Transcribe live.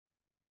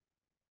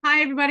Hi,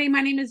 everybody.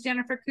 My name is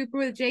Jennifer Cooper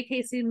with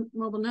JKC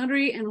Mobile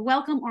Notary, and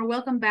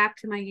welcome back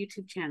to my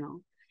YouTube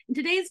channel. In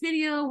today's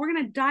video, we're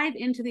going to dive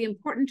into the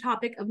important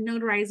topic of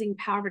notarizing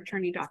power of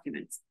attorney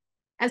documents.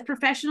 As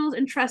professionals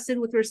entrusted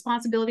with the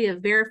responsibility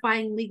of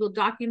verifying legal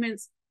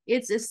documents,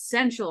 it's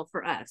essential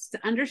for us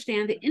to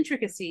understand the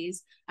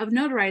intricacies of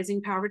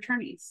notarizing power of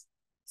attorneys.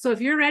 So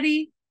if you're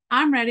ready,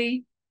 I'm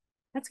ready.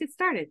 Let's get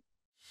started.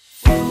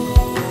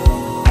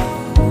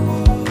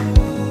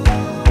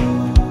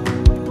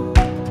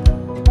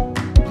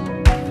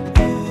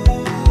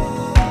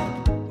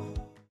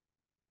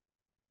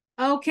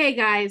 Okay,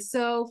 guys,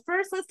 so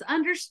first let's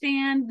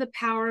understand the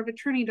power of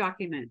attorney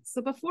documents.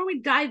 So before we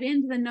dive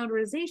into the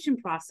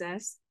notarization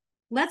process,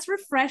 let's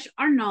refresh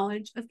our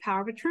knowledge of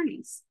power of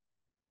attorneys.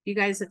 You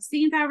guys have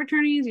seen power of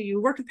attorneys, or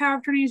you work with power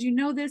of attorneys, you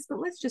know this, but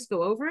let's just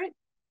go over it.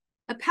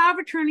 A power of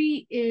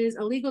attorney is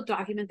a legal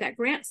document that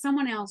grants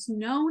someone else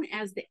known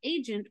as the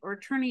agent or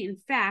attorney in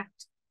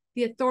fact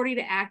the authority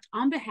to act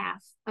on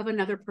behalf of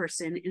another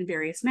person in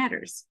various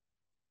matters.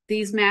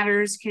 These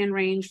matters can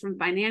range from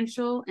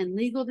financial and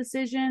legal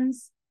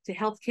decisions to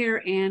healthcare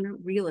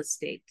and real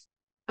estate.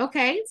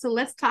 Okay, so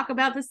let's talk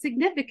about the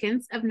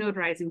significance of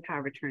notarizing power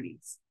of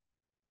attorneys.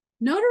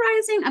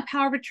 Notarizing a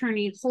power of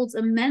attorney holds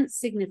immense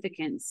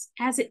significance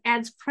as it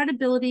adds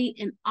credibility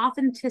and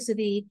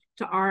authenticity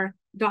to our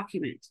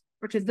document,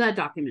 or to the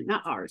document,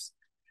 not ours.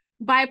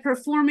 By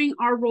performing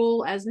our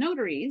role as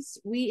notaries,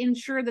 we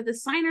ensure that the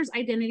signer's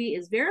identity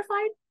is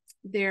verified,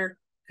 their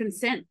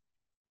consent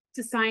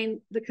to sign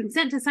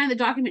the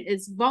document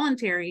is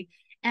voluntary,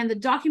 and the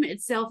document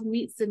itself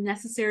meets the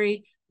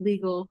necessary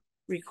legal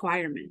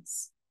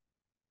requirements.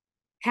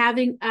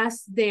 Having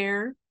us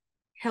there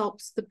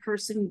helps the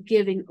person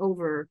giving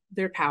over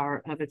their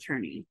power of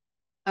attorney.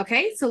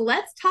 Okay, so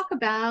let's talk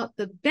about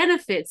the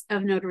benefits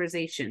of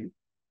notarization.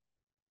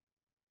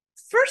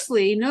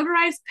 Firstly,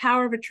 notarized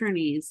power of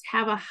attorneys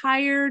have a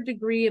higher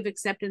degree of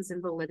acceptance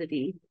and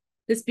validity.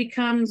 This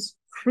becomes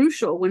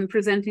crucial when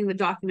presenting the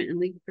document in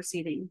legal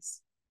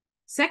proceedings.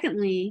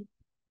 Secondly,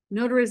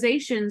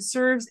 notarization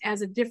serves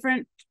as a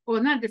deterrent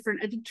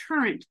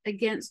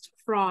against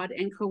fraud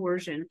and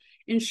coercion,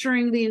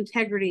 ensuring the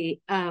integrity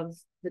of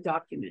the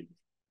document.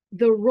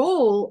 The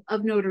role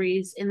of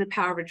notaries in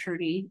power of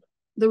attorney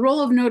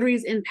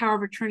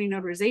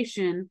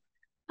notarization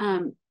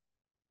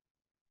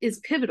is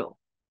pivotal.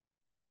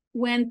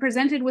 When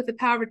presented with the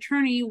power of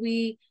attorney,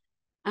 we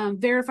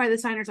verify the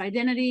signer's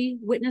identity,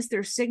 witness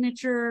their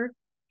signature,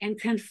 and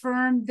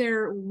confirm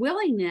their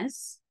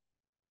willingness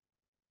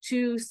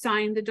to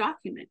sign the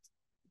document.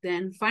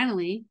 Then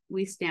finally,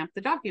 we stamp the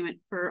document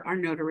for our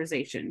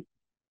notarization.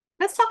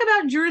 Let's talk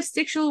about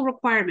jurisdictional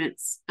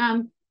requirements.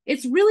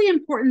 It's really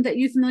important that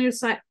you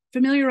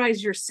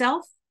familiarize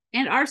yourself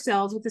and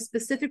ourselves with the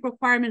specific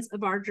requirements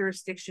of our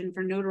jurisdiction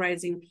for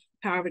notarizing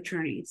power of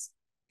attorneys.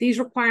 These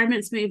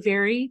requirements may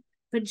vary,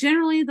 but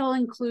generally they'll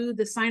include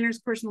the signer's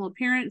personal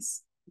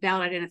appearance,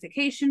 valid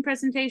identification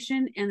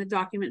presentation, and the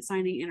document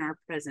signing in our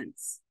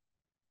presence.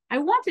 I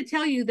want to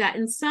tell you that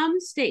in some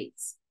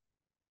states,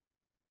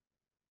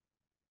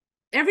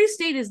 every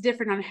state is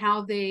different on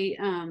how they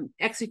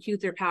execute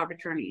their power of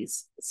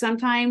attorneys.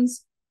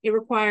 Sometimes it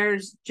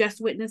requires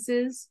just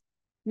witnesses.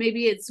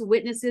 Maybe it's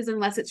witnesses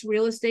unless it's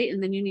real estate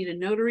and then you need a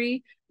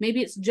notary.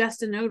 Maybe it's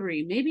just a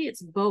notary. Maybe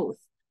it's both.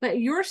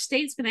 But your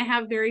state's going to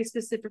have very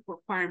specific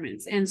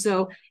requirements. And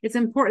so it's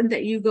important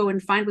that you go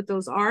and find what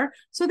those are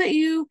so that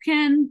you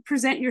can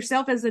present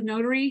yourself as a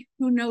notary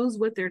who knows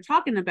what they're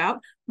talking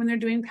about when they're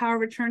doing power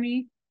of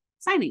attorney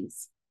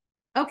signings.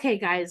 Okay,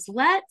 guys,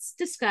 let's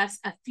discuss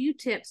a few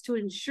tips to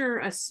ensure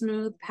a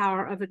smooth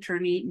power of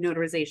attorney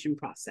notarization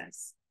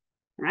process.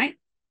 All right.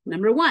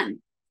 Number one,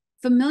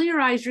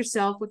 familiarize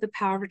yourself with the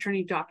power of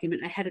attorney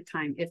document ahead of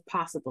time if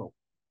possible,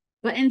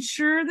 but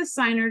ensure the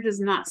signer does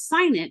not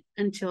sign it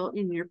until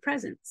in your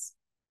presence.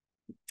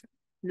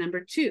 Number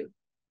two,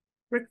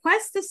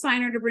 request the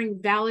signer to bring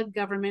valid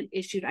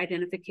government-issued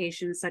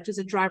identification such as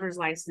a driver's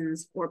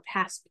license or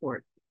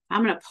passport.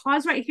 I'm going to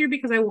pause right here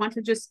because I want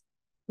to just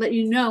let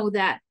you know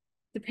that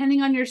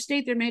depending on your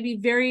state, there may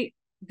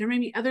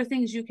be other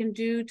things you can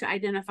do to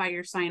identify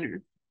your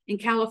signer. In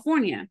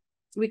California,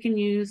 we can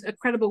use a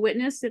credible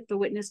witness if the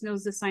witness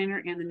knows the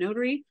signer and the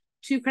notary,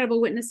 two credible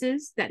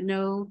witnesses that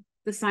know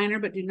the signer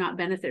but do not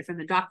benefit from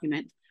the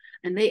document,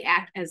 and they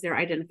act as their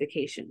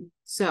identification.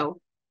 So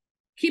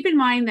keep in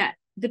mind that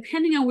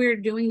depending on where you're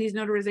doing these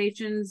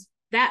notarizations,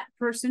 that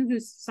person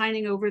who's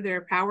signing over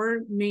their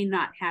power may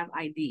not have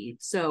ID.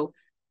 So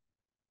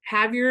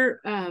have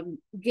your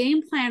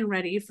game plan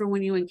ready for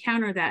when you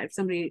encounter that if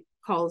somebody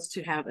calls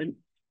to have a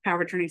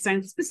power of attorney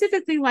signed,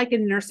 specifically like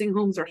in nursing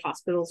homes or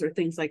hospitals or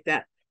things like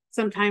that.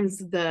 Sometimes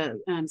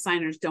the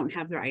signers don't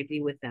have their ID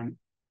with them,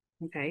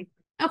 okay?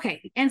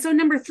 Okay, and so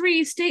number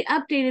three, stay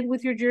updated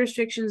with your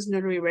jurisdiction's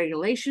notary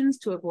regulations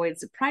to avoid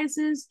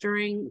surprises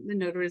during the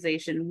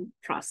notarization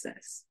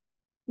process.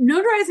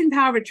 Notarizing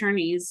power of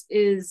attorneys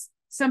is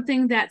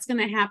something that's going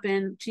to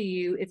happen to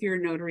you if you're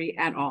a notary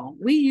at all.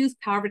 We use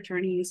power of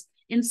attorneys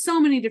in so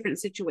many different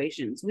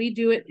situations. We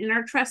do it in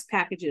our trust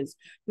packages.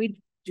 We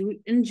do it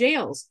in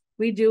jails.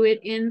 We do it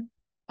in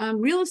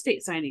real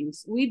estate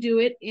signings. We do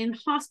it in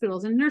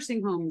hospitals and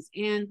nursing homes,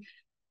 and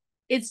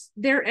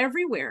they're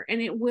everywhere,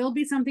 and it will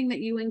be something that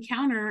you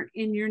encounter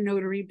in your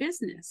notary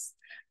business.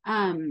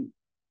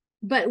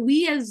 But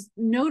we as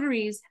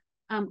notaries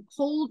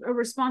hold a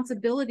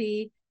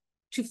responsibility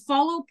to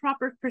follow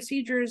proper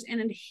procedures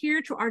and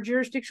adhere to our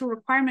jurisdictional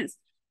requirements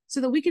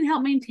so that we can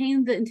help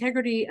maintain the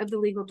integrity of the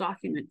legal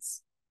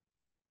documents.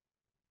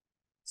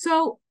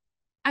 So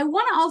I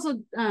want to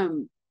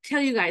also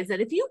tell you guys that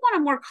if you want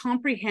a more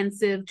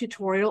comprehensive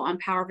tutorial on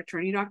power of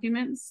attorney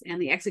documents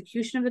and the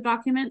execution of the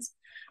documents,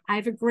 I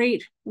have a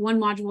great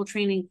one-module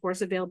training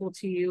course available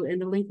to you,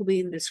 and the link will be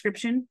in the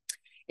description.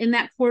 In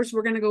that course,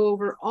 we're going to go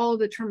over all of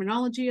the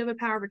terminology of a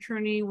power of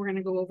attorney. We're going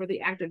to go over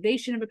the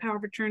activation of a power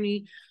of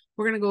attorney.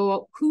 We're going to go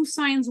over who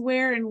signs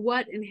where and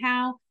what and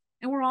how.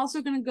 And we're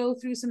also going to go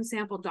through some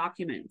sample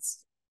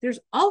documents. There's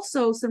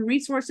also some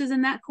resources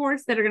in that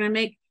course that are going to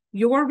make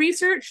your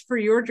research for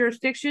your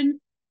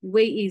jurisdiction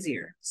way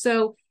easier.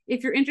 So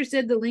if you're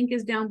interested, the link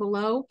is down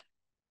below.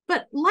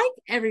 But like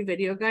every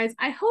video, guys,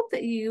 I hope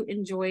that you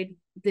enjoyed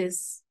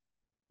this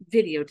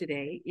video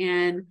today.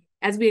 And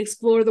as we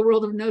explore the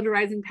world of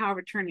notarizing power of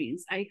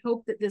attorneys, I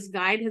hope that this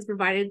guide has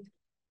provided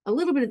a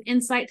little bit of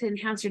insight to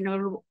enhance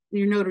your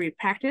notary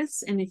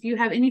practice. And if you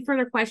have any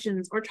further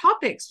questions or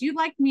topics you'd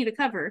like me to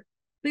cover,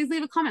 please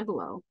leave a comment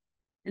below.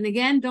 And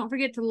again, don't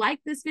forget to like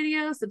this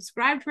video,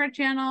 subscribe to our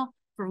channel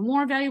for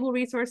more valuable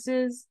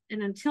resources.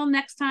 And until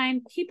next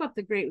time, keep up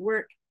the great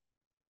work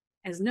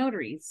as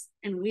notaries,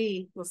 and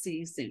we will see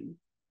you soon.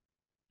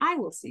 I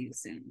will see you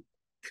soon.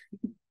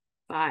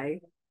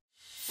 Bye.